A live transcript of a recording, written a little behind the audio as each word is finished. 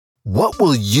What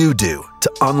will you do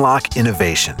to unlock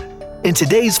innovation? In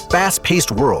today's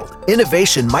fast-paced world,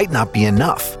 innovation might not be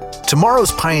enough.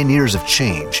 Tomorrow's pioneers of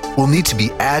change will need to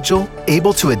be agile,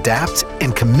 able to adapt,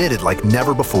 and committed like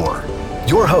never before.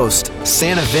 Your host,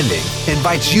 Sanna Vinding,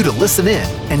 invites you to listen in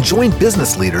and join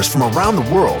business leaders from around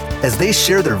the world as they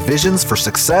share their visions for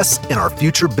success in our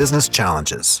future business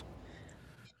challenges.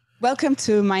 Welcome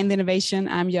to Mind Innovation.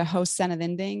 I'm your host, Sanna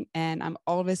Vinding, and I'm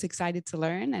always excited to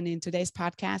learn. And in today's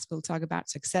podcast, we'll talk about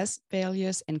success,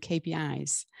 failures, and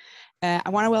KPIs. I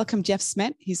want to welcome Jeff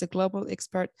Smith. He's a global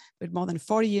expert with more than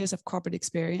 40 years of corporate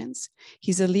experience.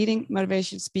 He's a leading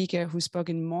motivation speaker who's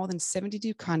spoken in more than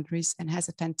 72 countries and has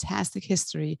a fantastic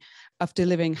history of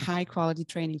delivering high-quality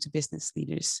training to business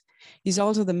leaders. He's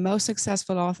also the most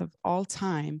successful author of all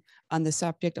time on the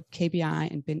subject of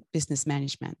KPI and business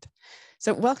management.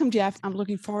 So welcome, Jeff. I'm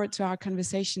looking forward to our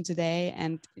conversation today.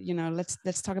 And,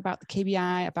 let's talk about the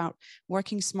KPI, about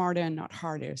working smarter and not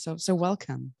harder. So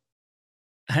welcome.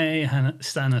 Hey,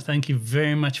 Sanna, thank you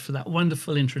very much for that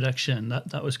wonderful introduction.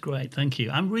 That was great. Thank you.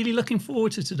 I'm really looking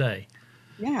forward to today.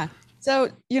 Yeah. So,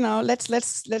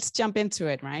 let's jump into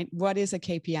it, right? What is a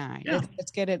KPI? Yeah.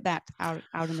 Let's get it out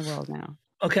in the world now.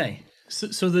 Okay.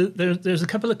 So there's a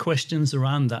couple of questions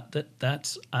around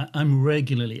that I'm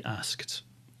regularly asked.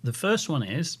 The first one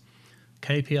is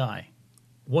KPI.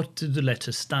 What do the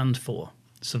letters stand for?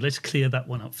 So let's clear that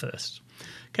one up first.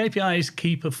 KPI is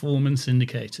key performance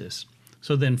indicators.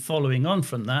 So then following on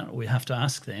from that, we have to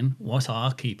ask then, what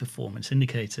are key performance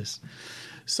indicators?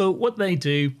 So what they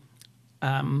do,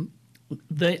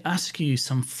 they ask you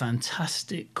some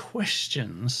fantastic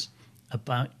questions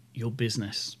about your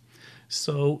business.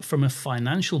 So from a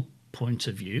financial point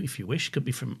of view, if you wish, could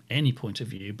be from any point of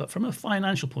view, but from a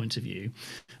financial point of view,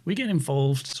 we get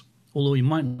involved, although you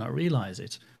might not realize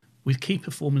it, with key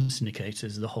performance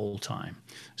indicators the whole time.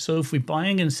 So if we're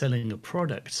buying and selling a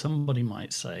product, somebody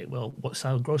might say, well, what's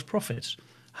our gross profit?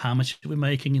 How much are we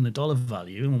making in the dollar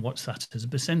value, and what's that as a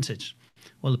percentage?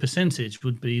 Well, the percentage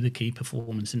would be the key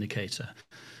performance indicator.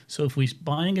 So if we're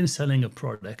buying and selling a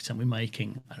product and we're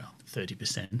making,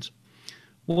 30%,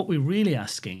 what we're really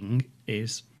asking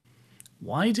is,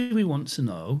 why do we want to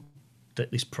know that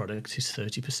this product is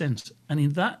 30%? And in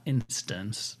that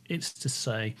instance, it's to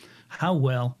say, how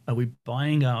well are we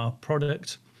buying our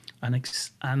product and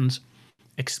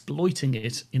exploiting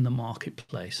it in the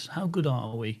marketplace? How good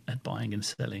are we at buying and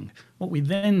selling? What we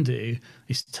then do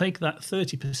is take that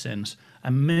 30%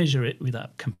 and measure it with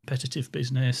that competitive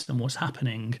business and what's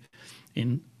happening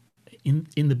in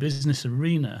the business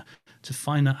arena to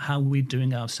find out how we're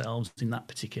doing ourselves in that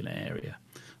particular area.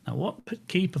 Now, what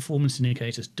key performance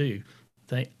indicators do,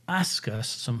 they ask us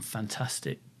some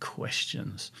fantastic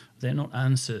questions. They're not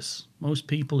answers. Most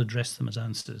people address them as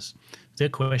answers. They're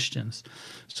questions.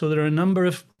 So there are a number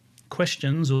of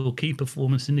questions or key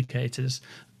performance indicators.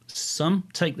 Some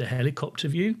take the helicopter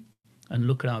view and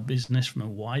look at our business from a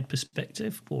wide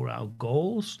perspective, or our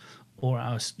goals, or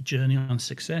our journey on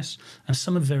success. And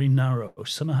some are very narrow.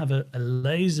 Some have a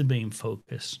laser beam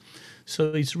focus.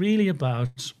 So it's really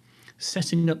about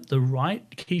setting up the right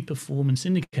key performance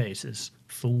indicators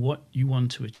for what you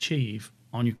want to achieve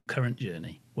on your current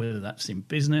journey, whether that's in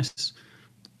business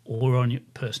or on your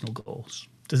personal goals.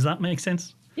 Does that make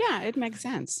sense? Yeah, it makes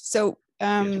sense. So,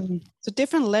 so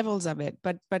different levels of it,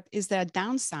 but is there a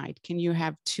downside? Can you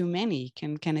have too many?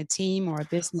 Can a team or a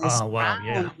business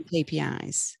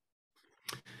KPIs?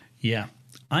 Yeah,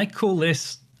 I call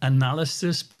this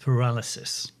analysis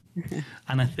paralysis.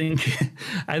 And I think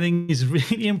it's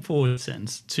really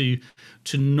important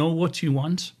to know what you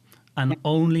want and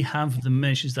only have the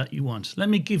measures that you want. Let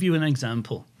me give you an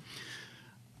example.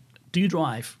 Do you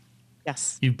drive?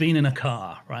 Yes. You've been in a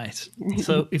car, right?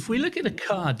 So if we look at a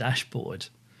car dashboard,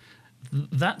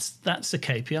 that's a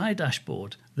KPI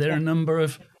dashboard. There are a number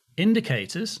of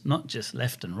indicators, not just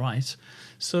left and right.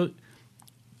 So,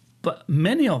 but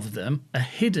many of them are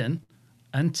hidden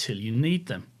until you need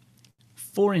them.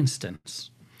 For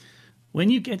instance, when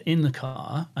you get in the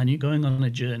car and you're going on a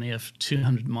journey of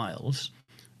 200 miles,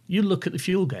 you look at the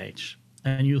fuel gauge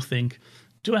and you'll think,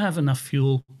 do I have enough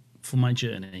fuel for my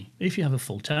journey? If you have a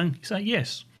full tank, you say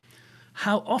yes.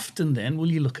 How often then will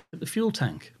you look at the fuel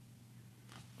tank?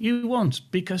 You won't,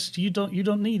 because you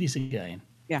don't need it again.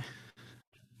 Yeah.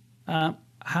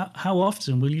 How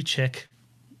often will you check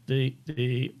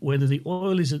whether the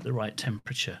oil is at the right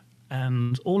temperature?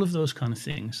 And all of those kind of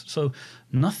things. So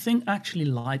nothing actually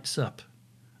lights up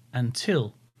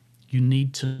until you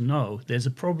need to know there's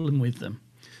a problem with them.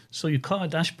 So your car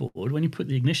dashboard, when you put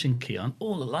the ignition key on,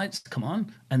 all the lights come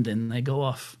on and then they go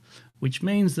off, which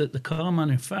means that the car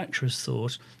manufacturers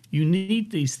thought you need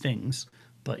these things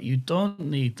but you don't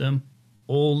need them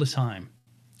all the time.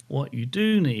 What you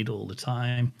do need all the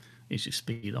time is your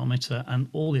speedometer and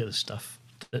all the other stuff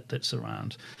that's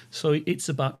around. So it's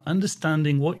about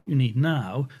understanding what you need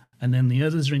now, and then the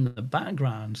others are in the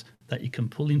background that you can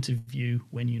pull into view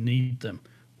when you need them.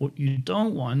 What you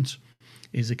don't want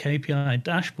is a KPI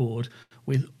dashboard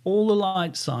with all the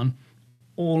lights on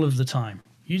all of the time.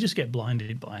 You just get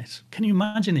blinded by it. Can you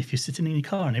imagine if you're sitting in your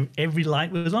car and every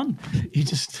light was on? You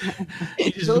just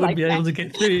wouldn't be able to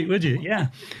get through it, would you? Yeah,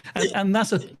 and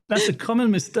that's a common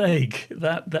mistake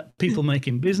that people make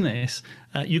in business.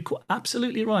 You're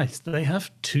absolutely right. They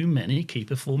have too many key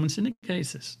performance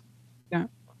indicators. Yeah.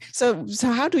 So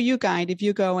how do you guide, if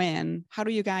you go in? How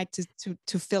do you guide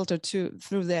to filter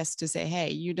through this to say,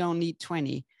 hey, you don't need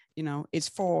 20. It's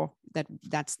 4.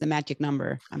 That's the magic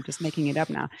number. I'm just making it up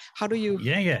now. How do you?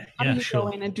 How do you go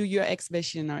in and do your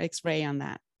X-vision or X-ray on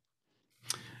that?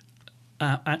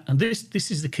 And this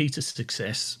is the key to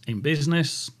success in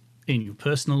business, in your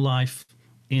personal life,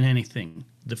 in anything.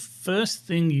 The first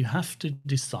thing you have to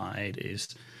decide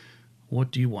is,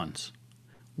 what do you want?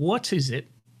 What is it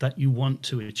that you want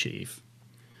to achieve?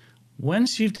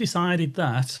 Once you've decided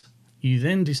that, you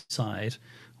then decide,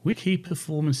 which key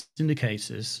performance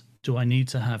indicators do I need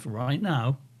to have right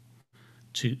now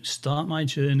to start my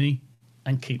journey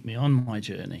and keep me on my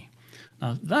journey?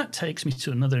 Now, that takes me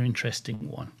to another interesting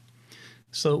one.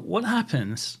 So what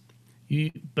happens,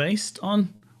 based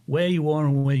on where you are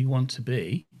and where you want to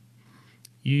be,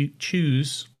 you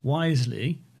choose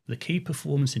wisely the key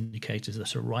performance indicators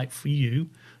that are right for you,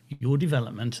 your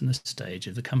development, and the stage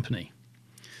of the company.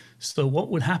 So what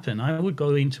would happen? I would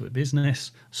go into a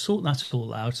business, sort that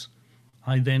all out.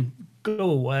 I then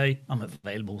go away. I'm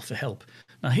available for help.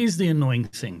 Now, here's the annoying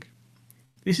thing.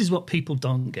 This is what people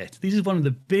don't get. This is one of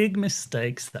the big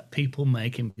mistakes that people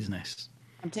make in business.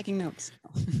 I'm taking notes.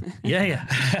 Yeah.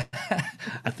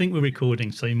 I think we're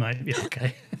recording, so you might be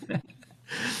okay.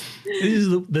 This is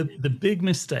the big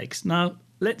mistakes. Now,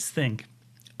 let's think.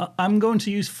 I'm going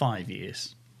to use 5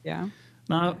 years. Yeah.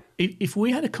 Now, if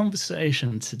we had a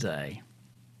conversation today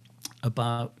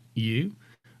about you,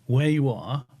 where you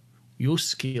are, your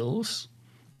skills,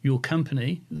 your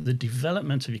company, the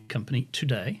development of your company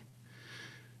today,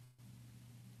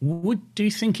 do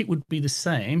you think it would be the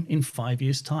same in 5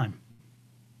 years' time?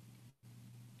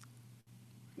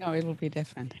 No, it will be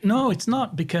different. No, it's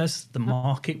not, because the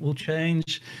market will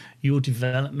change, your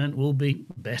development will be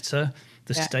better,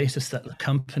 the status that the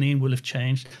company will have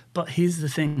changed. But here's the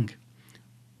thing.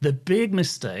 The big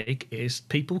mistake is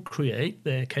people create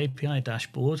their KPI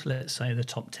dashboard, let's say the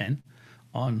top 10,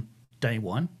 on day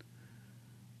one.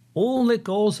 All their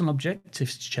goals and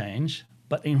objectives change,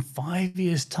 but in 5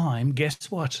 years' time, guess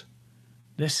what?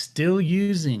 They're still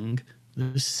using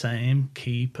the same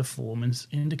key performance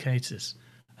indicators.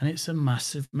 And it's a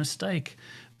massive mistake,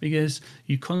 because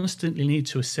you constantly need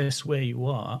to assess where you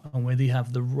are and whether you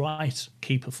have the right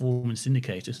key performance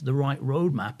indicators, the right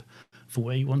roadmap for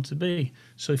where you want to be.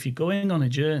 So if you're going on a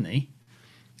journey,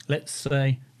 let's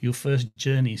say your first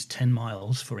journey is 10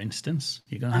 miles, for instance,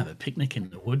 you're going to have a picnic in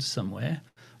the woods somewhere,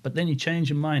 but then you change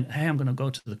your mind, hey, I'm going to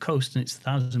go to the coast and it's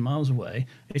 1,000 miles away.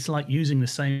 It's like using the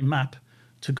same map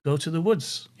to go to the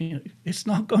woods. It's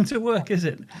not going to work, is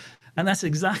it? And that's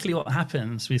exactly what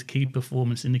happens with key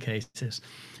performance indicators.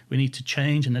 We need to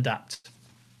change and adapt.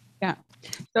 Yeah.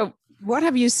 So what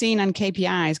have you seen on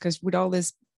KPIs? Because with all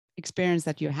this experience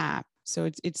that you have, so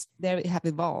it's they have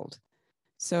evolved.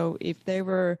 So if they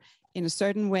were in a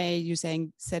certain way, you're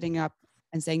saying setting up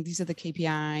and saying these are the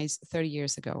KPIs 30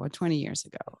 years ago or 20 years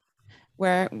ago,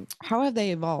 how have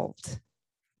they evolved?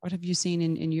 What have you seen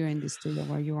in your industry or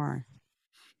where you are?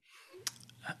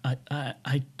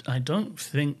 I don't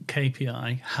think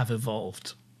KPI have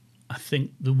evolved. I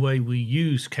think the way we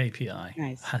use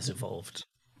KPI has evolved.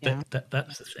 Yeah.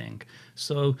 That's the thing.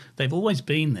 So they've always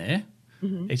been there.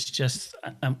 Mm-hmm. It's just,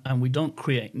 and we don't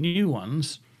create new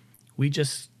ones. We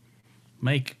just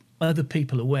make other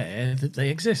people aware that they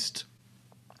exist.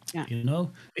 Yeah.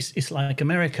 It's like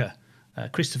America.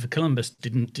 Christopher Columbus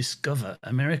didn't discover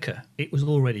America. It was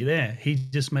already there. He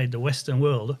just made the Western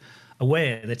world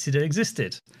aware that it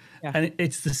existed. Yeah. And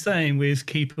it's the same with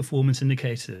key performance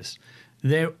indicators.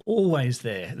 They're always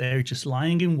there. They're just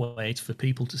lying in wait for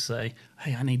people to say,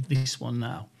 hey, I need this one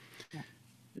now. Yeah.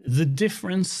 The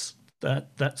difference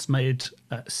that's made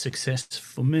success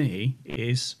for me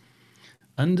is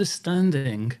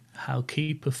understanding how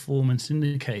key performance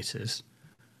indicators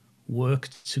work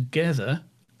together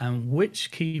and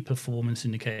which key performance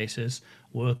indicators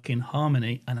work in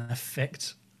harmony and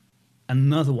affect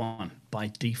another one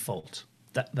by default.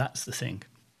 That's the thing.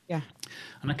 Yeah.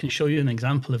 And I can show you an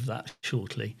example of that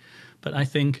shortly. But I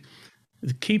think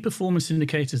the key performance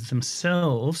indicators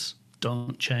themselves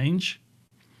don't change.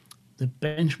 The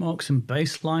benchmarks and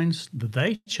baselines,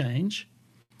 they change,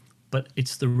 but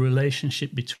it's the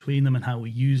relationship between them and how we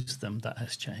use them that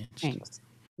has changed. Thanks.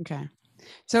 Okay.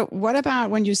 So what about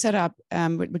when you set up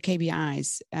with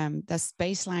KPIs, there's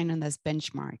baseline and there's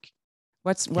benchmark.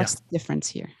 What's the difference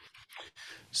here?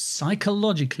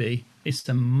 Psychologically, it's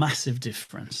a massive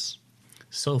difference.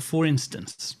 So for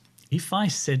instance, if I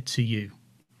said to you,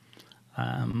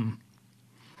 I've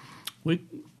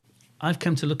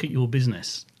come to look at your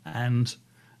business and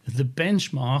the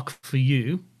benchmark for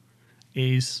you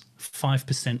is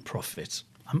 5% profit.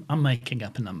 I'm making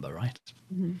up a number, right?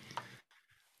 Mm-hmm.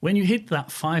 When you hit that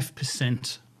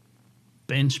 5%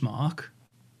 benchmark,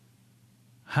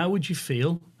 how would you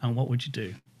feel and what would you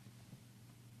do?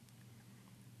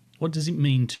 What does it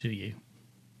mean to you?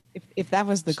 If that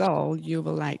was the goal, you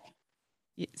were like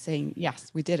saying,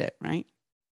 yes, we did it, right?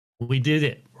 We did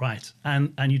it, right.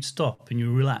 And you'd stop and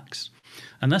you relax.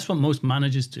 And that's what most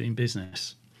managers do in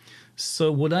business.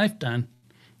 So what I've done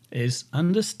is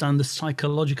understand the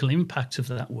psychological impact of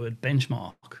that word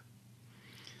benchmark.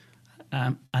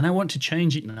 And I want to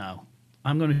change it now.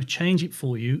 I'm going to change it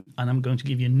for you, and I'm going to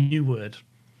give you a new word.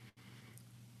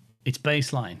 It's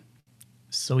baseline.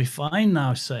 So if I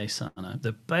now say, Sana,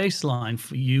 the baseline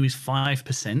for you is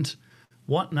 5%,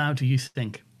 what now do you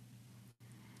think?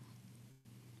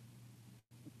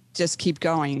 Just keep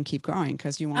going and keep going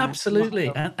because you want absolutely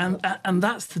to... and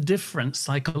that's the difference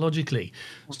psychologically.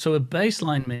 So a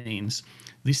baseline means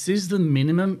this is the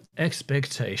minimum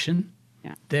expectation.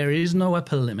 Yeah. There is no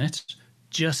upper limit.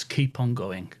 Just keep on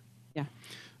going. Yeah.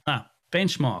 Now,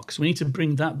 benchmarks, we need to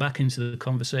bring that back into the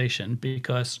conversation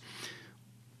because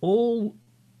all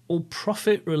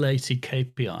profit related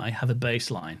KPI have a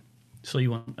baseline. So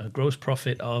you want a gross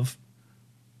profit of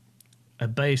a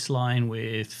baseline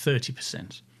with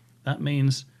 30%. That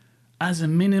means as a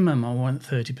minimum, I want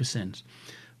 30%.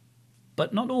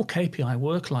 But not all KPI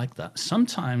work like that.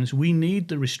 Sometimes we need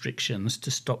the restrictions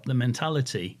to stop the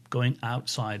mentality going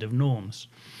outside of norms.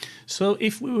 So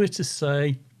if we were to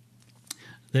say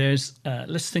there's,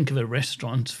 let's think of a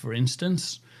restaurant, for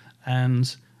instance,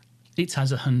 and it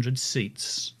has 100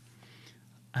 seats.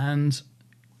 And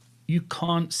you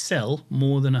can't sell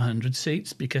more than 100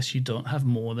 seats because you don't have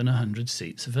more than 100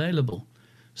 seats available.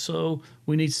 So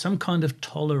we need some kind of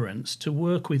tolerance to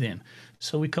work within.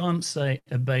 So we can't say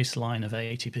a baseline of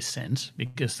 80%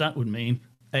 because that would mean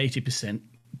 80%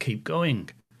 keep going.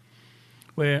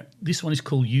 Where this one is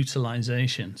called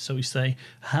utilization. So we say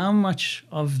how much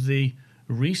of the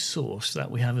resource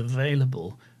that we have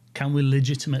available can we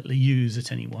legitimately use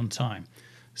at any one time?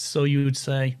 So you would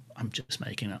say, I'm just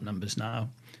making up numbers now,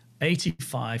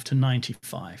 85 to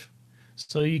 95.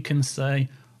 So you can say,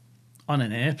 on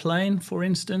an airplane, for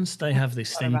instance, they have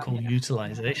this thing called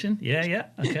utilization. Yeah,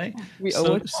 okay. We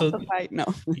always fight, no.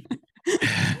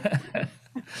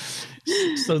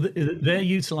 So their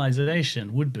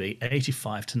utilization would be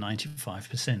 85 to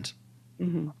 95%,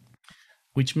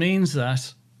 which means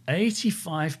that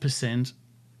 85%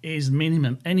 is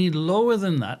minimum. Any lower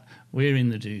than that, we're in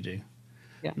the doo-doo.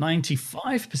 Yeah.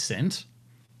 95%,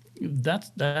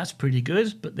 that's pretty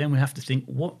good, but then we have to think,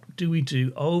 what do we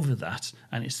do over that?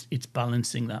 And it's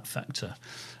balancing that factor.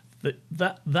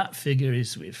 That figure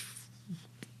is with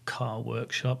car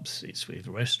workshops, it's with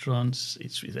restaurants,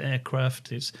 it's with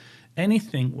aircraft, it's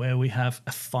anything where we have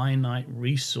a finite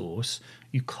resource.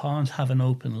 You can't have an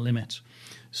open limit.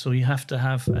 So you have to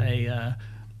have a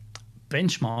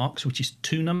benchmarks, which is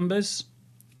two numbers,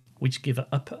 which give an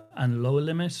upper and lower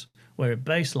limit, where a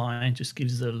baseline just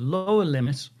gives the lower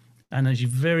limit. And as you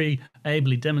very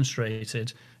ably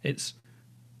demonstrated, it's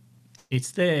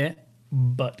there,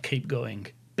 but keep going.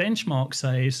 Benchmark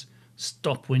says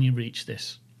stop when you reach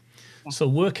this. So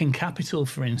working capital,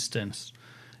 for instance,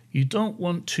 you don't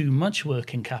want too much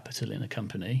working capital in a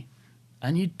company,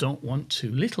 and you don't want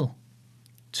too little.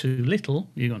 Too little,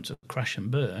 you're going to crash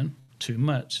and burn. Too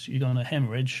much, you're going to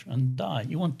hemorrhage and die.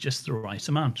 You want just the right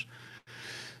amount.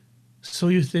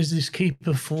 So there's this key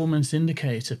performance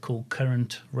indicator called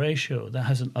current ratio that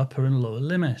has an upper and lower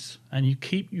limit, and you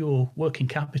keep your working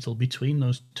capital between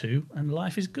those two, and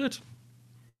life is good.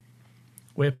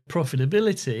 Where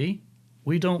profitability,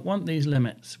 we don't want these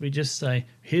limits. We just say,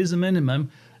 here's a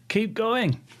minimum, keep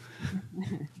going.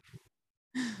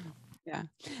 Yeah.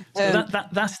 So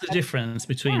that's the difference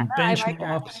between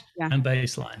benchmarks and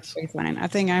baselines. Baseline. I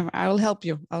think I will help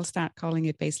you. I'll start calling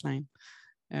it baseline.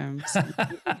 So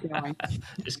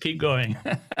just keep going.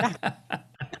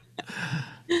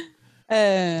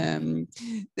 I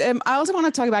also want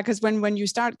to talk about, because when you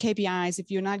start KPIs, if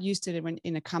you're not used to it when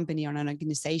in a company or an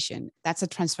organization, that's a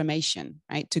transformation,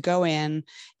 right? To go in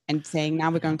and saying, now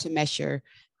we're going to measure.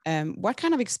 What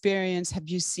kind of experience have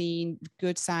you seen?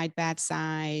 Good side, bad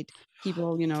side?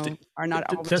 People, are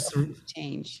not always That's open to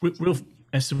change.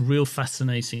 That's a real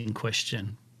fascinating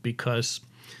question, because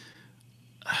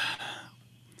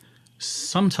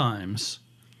sometimes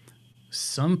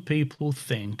some people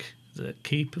think that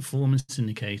key performance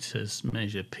indicators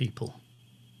measure people.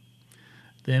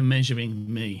 They're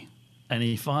measuring me. And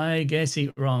if I get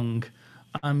it wrong,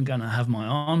 I'm going to have my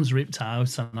arms ripped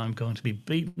out and I'm going to be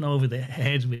beaten over the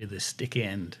head with a sticky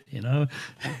end,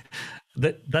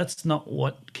 That's not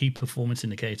what key performance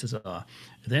indicators are.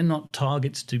 They're not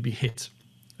targets to be hit.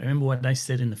 Remember what I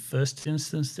said in the first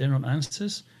instance? They're not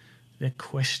answers, they're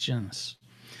questions.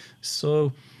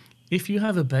 So if you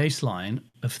have a baseline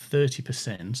of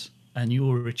 30% and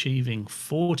you're achieving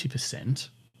 40%,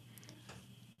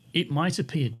 it might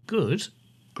appear good,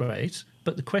 great,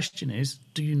 but the question is,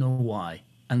 do you know why?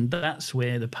 And that's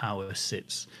where the power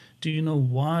sits. Do you know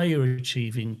why you're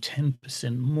achieving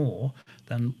 10% more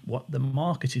than what the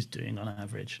market is doing on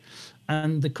average?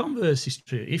 And the converse is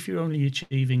true. If you're only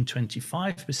achieving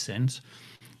 25%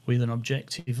 with an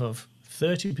objective of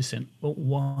 30%, well,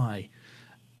 why?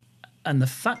 And the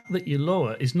fact that you're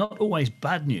lower is not always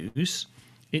bad news.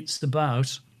 It's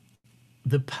about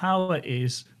the power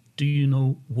is, do you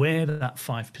know where that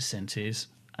 5% is,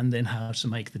 and then how to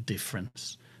make the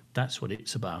difference? That's what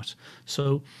it's about.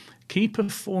 So key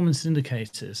performance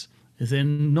indicators, they're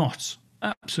not,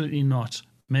 absolutely not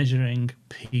measuring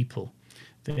people.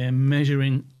 They're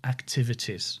measuring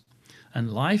activities.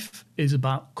 And life is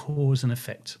about cause and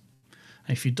effect.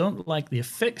 And if you don't like the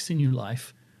effects in your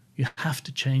life, you have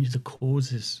to change the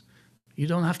causes. You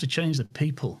don't have to change the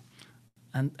people.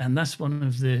 And that's one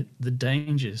of the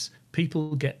dangers.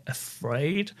 People get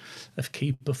afraid of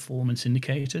key performance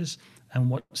indicators, and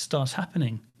what starts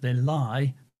happening, they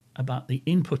lie about the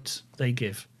inputs they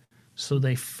give. So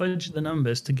they fudge the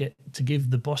numbers to give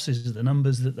the bosses the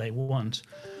numbers that they want.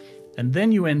 And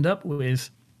then you end up with,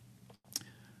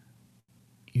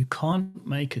 you can't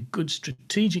make a good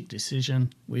strategic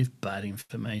decision with bad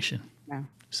information. Yeah.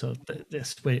 So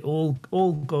that's where it all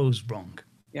goes wrong.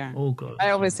 Yeah. All goes I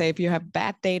always wrong. say, if you have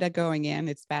bad data going in,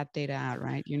 it's bad data out,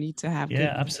 right? You need to have good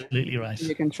absolutely right.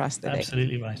 You can trust the data.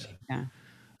 Absolutely right. Yeah.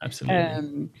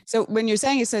 Absolutely. So when you're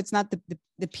saying so it's not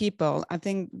the people, I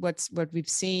think what we've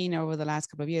seen over the last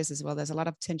couple of years as well, there's a lot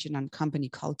of tension on company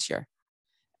culture.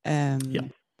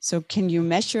 So can you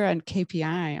measure a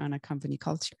KPI on a company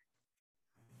culture?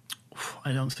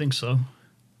 I don't think so.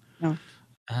 No.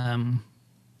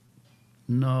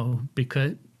 No,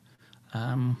 because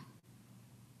I've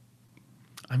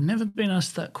never been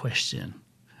asked that question,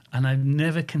 and I've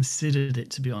never considered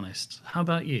it, to be honest. How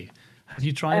about you? Have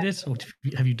you tried it, or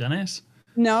have you done it?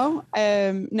 No,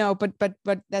 no, but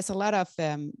there's a lot of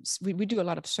we do a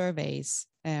lot of surveys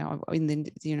in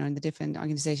the in the different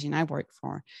organization I work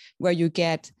for, where you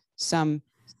get some,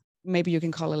 maybe you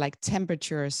can call it like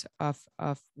temperatures of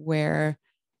where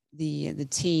the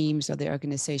teams or the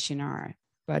organization are,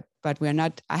 but we're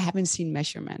not. I haven't seen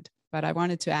measurement, but I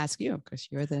wanted to ask you, because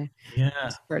you're the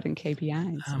expert in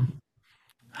KPIs.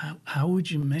 How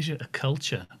would you measure a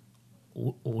culture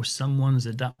or someone's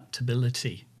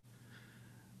adaptability?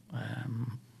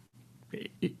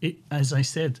 As I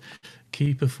said,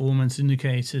 key performance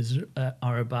indicators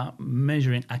are about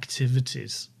measuring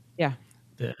activities. Yeah.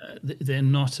 They're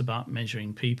not about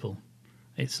measuring people.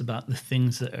 It's about the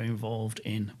things that are involved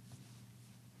in.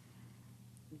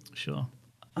 Sure.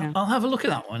 Yeah. I'll have a look at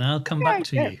that one. I'll come back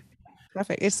to you.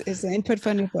 Perfect. It's an input for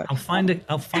a new book. I'll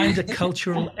find a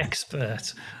cultural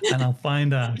expert, and I'll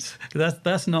find out.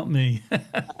 That's not me.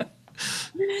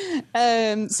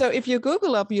 So if you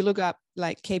you look up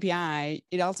like KPI,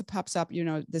 it also pops up,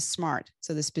 the SMART.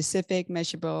 So the specific,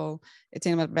 measurable,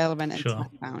 attainable, relevant, and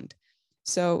time-bound.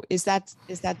 So is that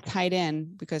tied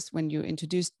in? Because when you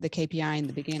introduced the KPI in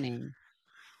the beginning,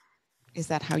 is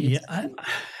that how you? Yeah,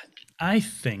 I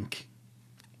think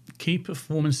key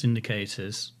performance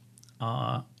indicators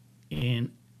are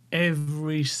in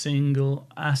every single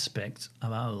aspect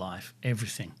of our life,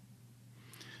 everything.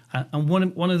 And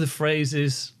one of the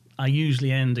phrases I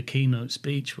usually end a keynote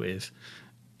speech with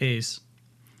is,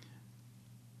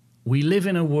 we live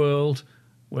in a world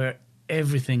where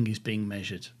everything is being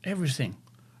measured. Everything.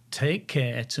 Take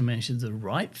care to measure the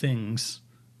right things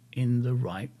in the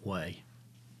right way.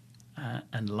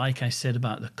 And like I said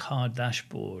about the car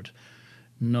dashboard,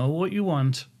 know what you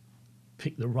want,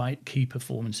 pick the right key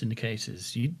performance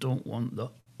indicators. You don't want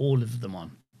all of them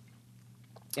on.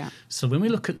 Yeah. So when we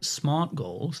look at SMART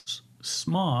goals,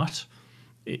 SMART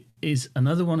is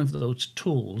another one of those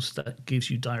tools that gives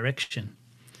you direction,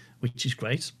 which is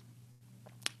great.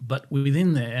 But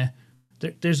within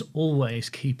there's always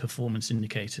key performance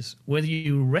indicators. Whether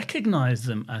you recognize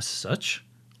them as such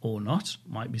or not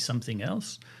might be something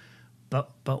else,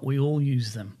 but we all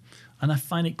use them. And I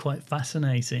find it quite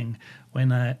fascinating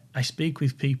when I speak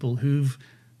with people who've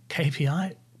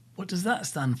KPI. What does that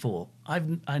stand for?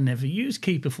 I never use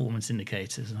key performance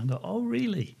indicators. And I go, oh,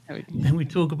 really? Then we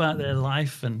talk about their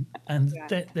life and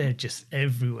they're just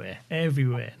everywhere,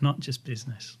 not just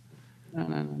business.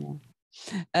 No.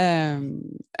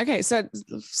 Okay, so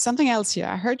something else here.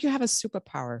 I heard you have a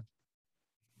superpower.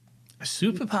 A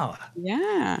superpower?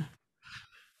 Yeah.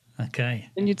 Okay.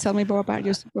 Can you tell me more about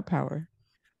your superpower?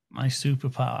 My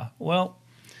superpower. Well,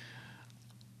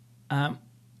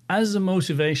 as a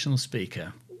motivational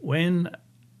speaker, when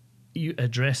you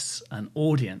address an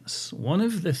audience, one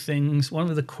of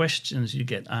the questions you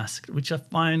get asked, which I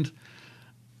find,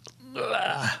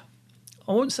 I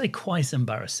won't say quite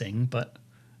embarrassing, but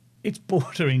it's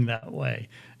bordering that way.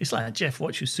 It's like, Jeff,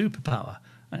 what's your superpower?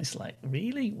 And it's like,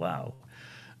 really? Wow.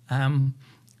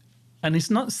 And it's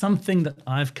not something that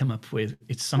I've come up with.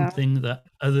 It's something that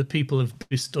other people have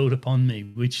bestowed upon me,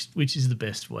 which is the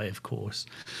best way, of course.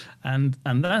 And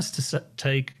that's to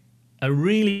take a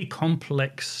really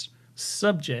complex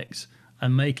subject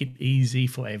and make it easy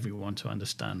for everyone to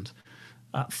understand.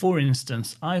 For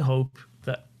instance, I hope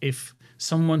that if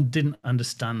someone didn't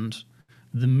understand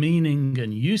the meaning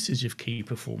and usage of key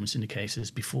performance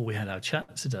indicators before we had our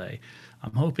chat today,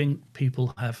 I'm hoping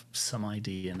people have some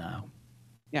idea now.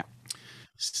 Yeah.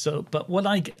 So, but what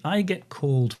I get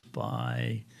called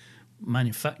by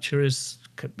manufacturers,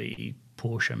 could be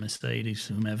Porsche, Mercedes,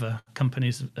 whomever,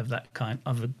 companies of that kind,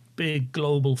 of a big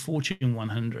global Fortune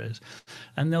 100,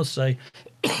 and they'll say,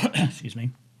 excuse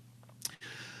me,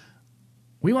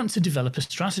 we want to develop a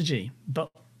strategy, but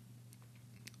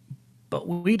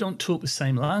we don't talk the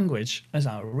same language as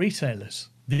our retailers.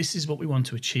 This is what we want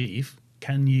to achieve.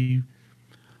 Can you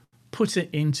put it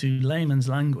into layman's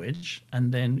language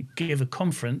and then give a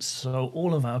conference so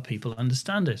all of our people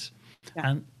understand it? Yeah.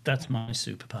 And that's my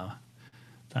superpower.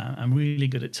 I'm really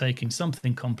good at taking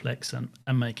something complex and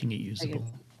making it usable.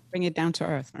 Bring it down to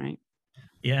earth, right?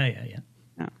 Yeah.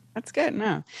 No, that's good.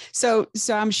 No. So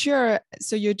I'm sure,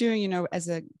 so you're doing, as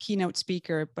a keynote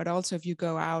speaker, but also if you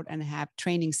go out and have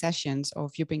training sessions, or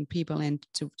if you bring people in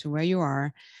to where you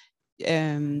are,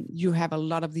 you have a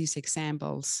lot of these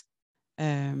examples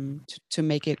to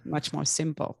make it much more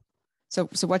simple. So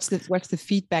what's the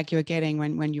feedback you're getting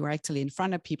when you're actually in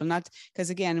front of people? Not because,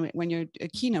 again, when you're a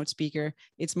keynote speaker,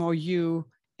 it's more you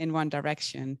in one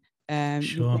direction. Sure.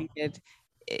 You bring it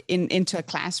into a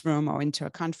classroom or into a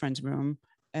conference room.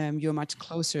 You're much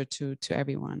closer to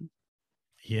everyone.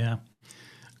 Yeah.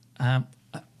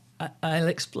 I'll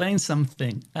explain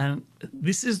something.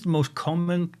 This is the most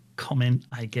common comment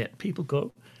I get. People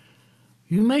go,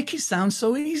 "You make it sound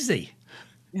so easy."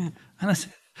 Yeah. And I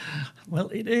said, well,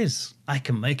 it is. I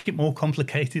can make it more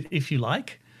complicated if you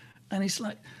like. And it's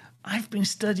like, I've been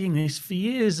studying this for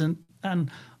years, and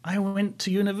I went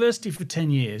to university for 10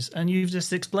 years, and you've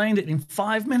just explained it in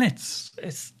 5 minutes.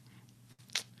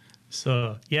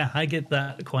 So, yeah, I get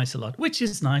that quite a lot, which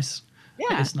is nice.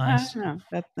 Yeah, it's nice.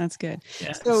 That's good.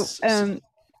 Yeah. So,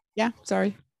 yeah,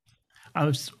 sorry.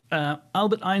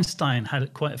 Albert Einstein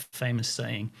had quite a famous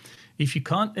saying: if you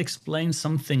can't explain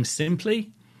something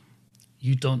simply,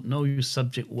 you don't know your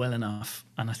subject well enough.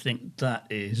 And I think that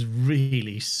is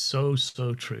really so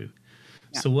true.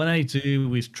 Yeah. So what I do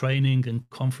with training and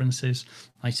conferences,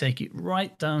 I take it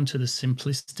right down to the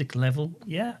simplistic level.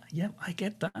 Yeah, I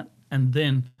get that. And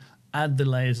then add the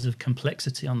layers of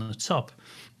complexity on the top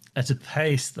at a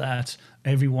pace that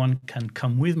everyone can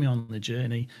come with me on the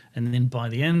journey. And then by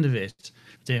the end of it,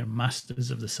 they're masters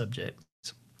of the subject.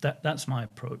 That's my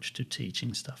approach to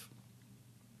teaching stuff.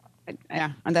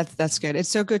 Yeah, and that's good. It's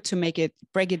so good to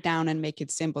break it down and make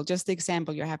it simple. Just the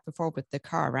example you have before with the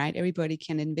car, right? Everybody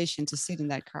can envision to sit in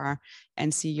that car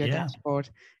and see your dashboard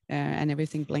and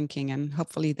everything blinking, and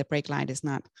hopefully the brake light is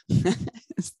not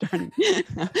starting,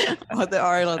 or the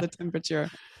oil or the temperature.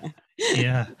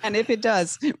 Yeah. And if it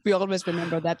does, we always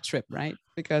remember that trip, right?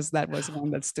 Because that was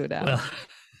one that stood out.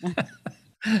 Well,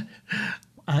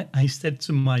 I said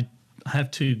to I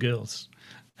have 2 girls,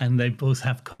 and they both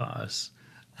have cars.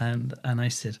 And I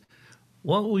said,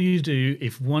 what will you do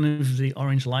if one of the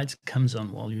orange lights comes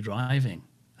on while you're driving?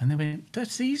 And they went,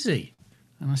 that's easy.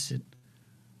 And I said,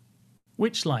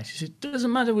 which light? He said,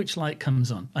 doesn't matter which light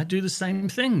comes on. I do the same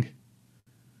thing.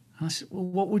 And I said, well,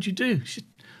 what would you do? She said,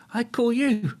 I'd call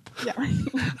you. Yeah.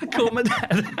 I'd call my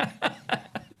dad.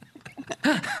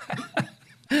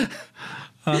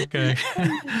 Okay.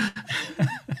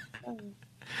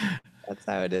 That's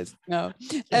how it is. No.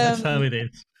 That's how it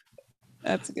is.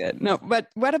 That's good. No, but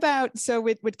what about, so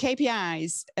with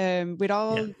KPIs, with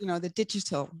all, the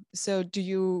digital, so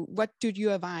what do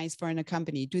you advise for in a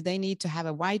company? Do they need to have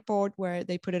a whiteboard where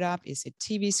they put it up? Is it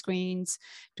TV screens?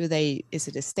 Is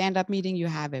it a stand-up meeting you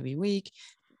have every week?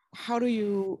 How do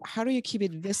you keep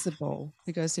it visible?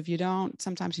 Because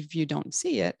sometimes if you don't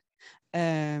see it,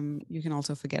 you can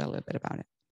also forget a little bit about it.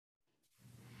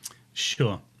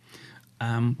 Sure.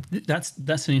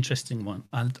 That's an interesting one.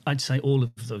 I'd say all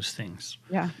of those things.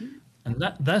 Yeah. And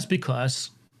that's because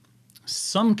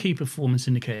some key performance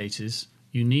indicators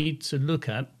you need to look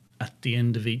at the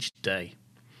end of each day.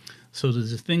 So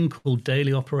there's a thing called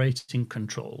daily operating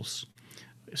controls.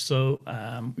 So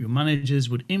your managers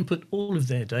would input all of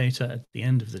their data at the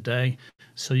end of the day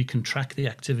so you can track the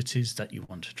activities that you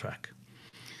want to track.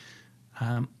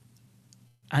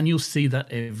 And you'll see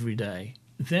that every day.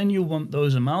 Then you'll want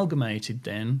those amalgamated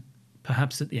then,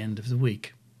 perhaps at the end of the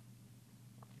week.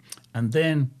 And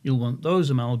then you'll want those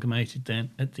amalgamated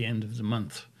then at the end of the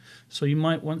month. So you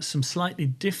might want some slightly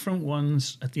different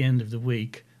ones at the end of the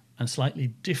week and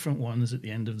slightly different ones at the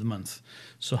end of the month.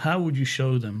 So how would you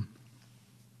show them?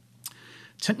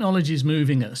 Technology is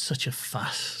moving at such a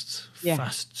fast,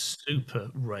 super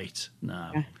rate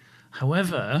now. Yeah.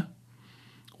 However,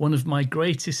 one of my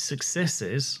greatest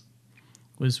successes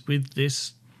was with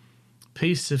this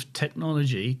piece of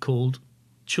technology called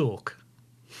chalk.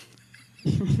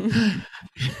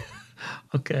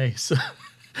 Okay, so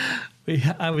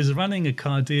I was running a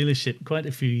car dealership quite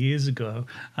a few years ago,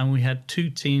 and we had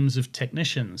two teams of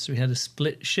technicians. We had a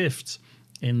split shift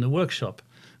in the workshop.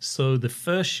 So the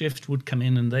first shift would come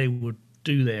in and they would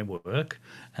do their work,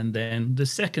 and then the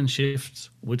second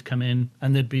shift would come in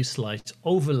and there'd be a slight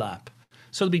overlap.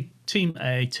 So there'd be team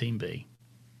A, team B.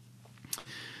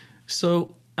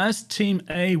 So as team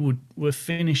A were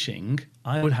finishing,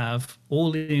 I would have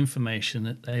all the information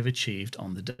that they've achieved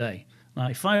on the day. Now,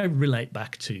 if I relate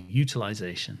back to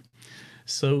utilization,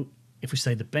 so if we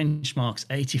say the benchmark's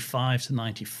 85 to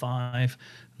 95,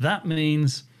 that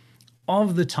means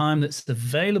of the time that's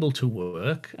available to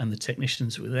work and the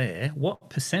technicians were there, what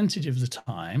percentage of the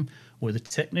time were the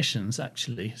technicians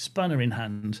actually spanner in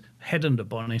hand, head under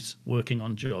bonnet, working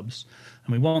on jobs?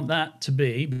 And we want that to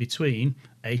be between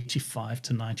 85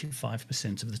 to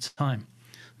 95% of the time.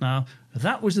 Now,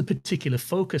 that was the particular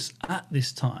focus at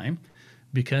this time,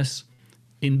 because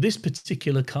in this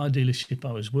particular car dealership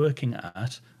I was working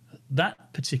at,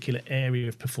 that particular area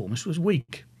of performance was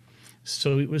weak.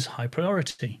 So it was high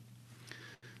priority.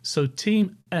 So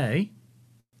team A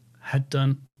had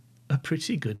done a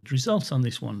pretty good result on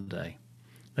this one day.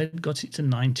 They'd got it to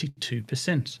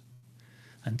 92%.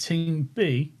 And team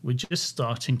B were just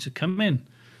starting to come in.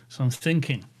 So I'm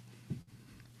thinking,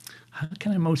 how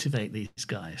can I motivate these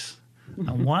guys?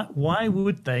 And why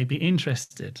would they be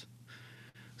interested?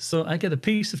 So I get a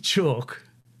piece of chalk,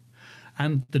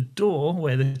 and the door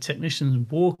where the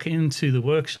technicians walk into the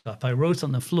workshop, I wrote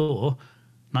on the floor,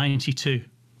 92.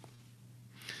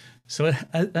 So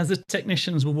as the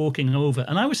technicians were walking over,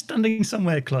 and I was standing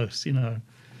somewhere close, the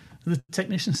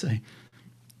technicians say,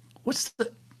 what's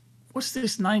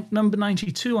this number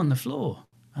 92 on the floor?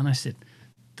 And I said,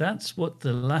 that's what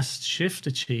the last shift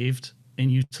achieved in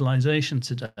utilization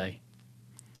today.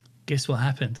 Guess what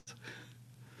happened?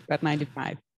 Got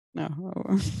 95. No.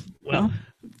 Well,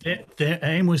 their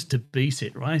aim was to beat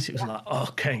it, right? It was like,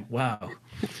 okay, wow.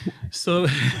 So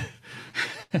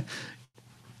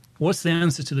what's the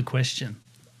answer to the question?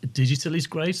 Digital is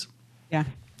great. Yeah.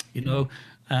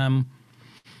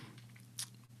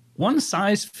 One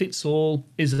size fits all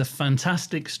is a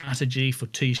fantastic strategy for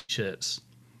T-shirts,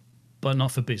 but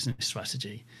not for business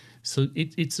strategy. So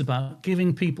it's about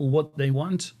giving people what they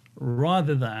want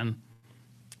rather than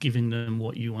giving them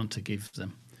what you want to give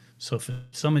them. So for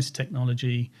some it's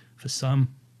technology, for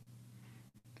some,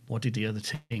 what did the other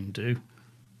team do?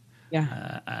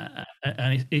 Yeah.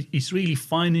 And it's really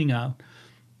finding out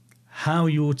how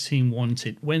your team want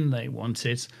it, when they want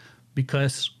it,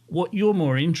 because what you're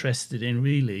more interested in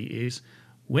really is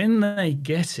when they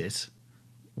get it,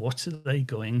 what are they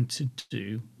going to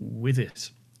do with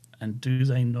it? And do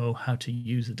they know how to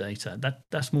use the data?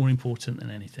 That's more important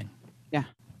than anything. Yeah.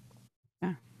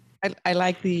 Yeah. I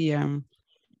like the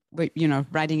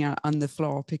writing on the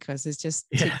floor, because it's just,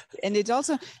 and it's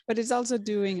also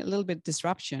doing a little bit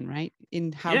disruption, right?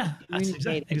 In how you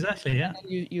communicate. Exactly. Yeah.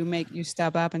 You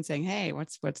step up and saying, hey,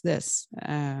 what's this?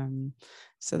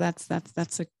 So that's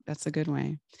a good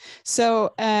way.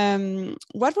 So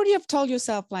what would you have told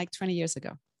yourself like 20 years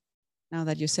ago? Now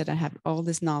that you said I have all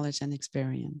this knowledge and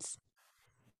experience.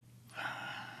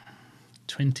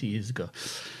 20 years ago.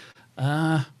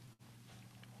 Let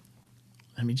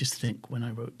me just think when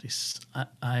I wrote this.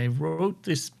 I wrote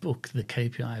this book, the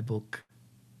KPI book,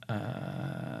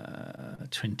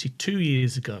 22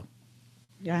 years ago.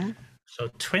 Yeah. So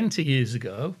 20 years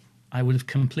ago, I would have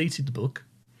completed the book.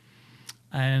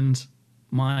 And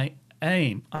my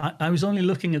aim, I was only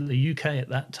looking at the UK at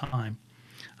that time.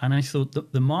 And I thought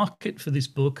that the market for this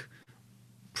book,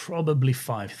 probably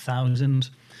 5,000.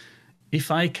 If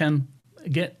I can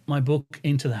get my book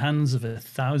into the hands of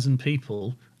 1,000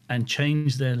 people and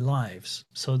change their lives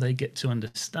so they get to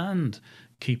understand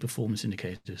key performance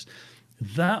indicators,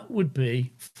 that would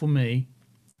be, for me,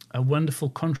 a wonderful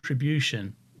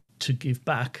contribution to give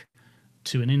back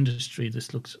to an industry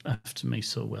that's looked after me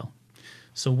so well.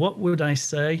 So what would I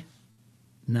say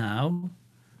now,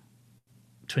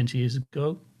 20 years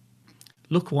ago?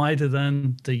 Look wider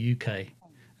than the UK,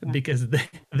 because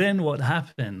then what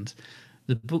happened,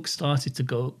 the book started to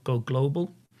go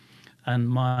global, and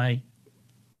my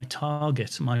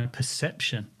target, my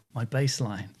perception, my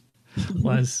baseline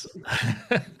was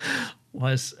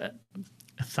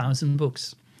 1,000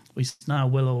 books. It's now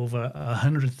well over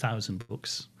 100,000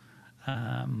 books.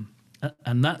 And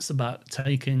that's about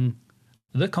taking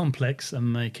the complex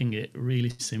and making it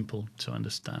really simple to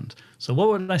understand. So what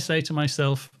would I say to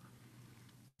myself?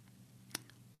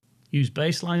 Use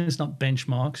baselines, not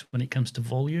benchmarks, when it comes to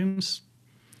volumes,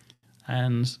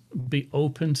 and be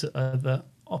open to other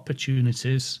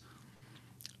opportunities.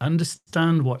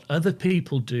 Understand what other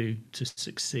people do to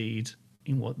succeed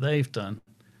in what they've done.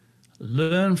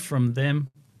 Learn from them.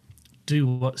 Do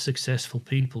what successful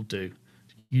people do.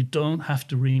 You don't have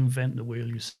to reinvent the wheel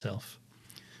yourself,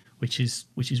 which is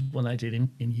what I did in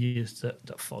years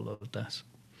that followed that.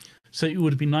 So it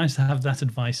would be nice to have that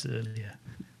advice earlier.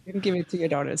 You can give it to your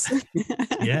daughters.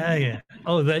 Yeah.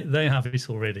 Oh, they have it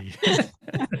already.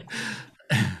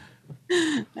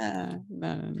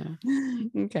 No.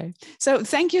 Okay. So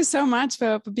thank you so much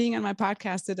for being on my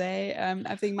podcast today.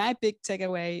 I think my big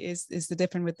takeaway is the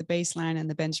difference with the baseline and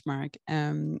the benchmark.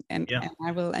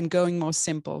 And going more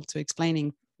simple to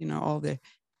explaining, all the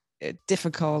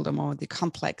difficult or more the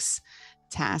complex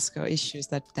tasks or issues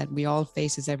that we all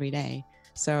faces every day.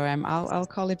 So I'll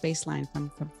call it baseline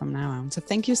from now on. So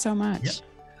thank you so much. Yeah.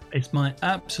 It's my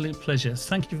absolute pleasure.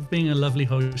 Thank you for being a lovely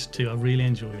host too. I really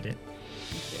enjoyed it.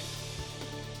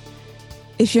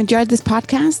 If you enjoyed this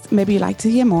podcast, maybe you'd like to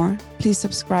hear more, please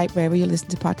subscribe wherever you listen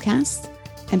to podcasts.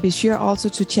 And be sure also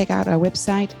to check out our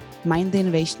website,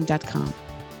 mindtheinnovation.com.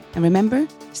 And remember,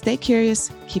 stay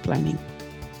curious, keep learning.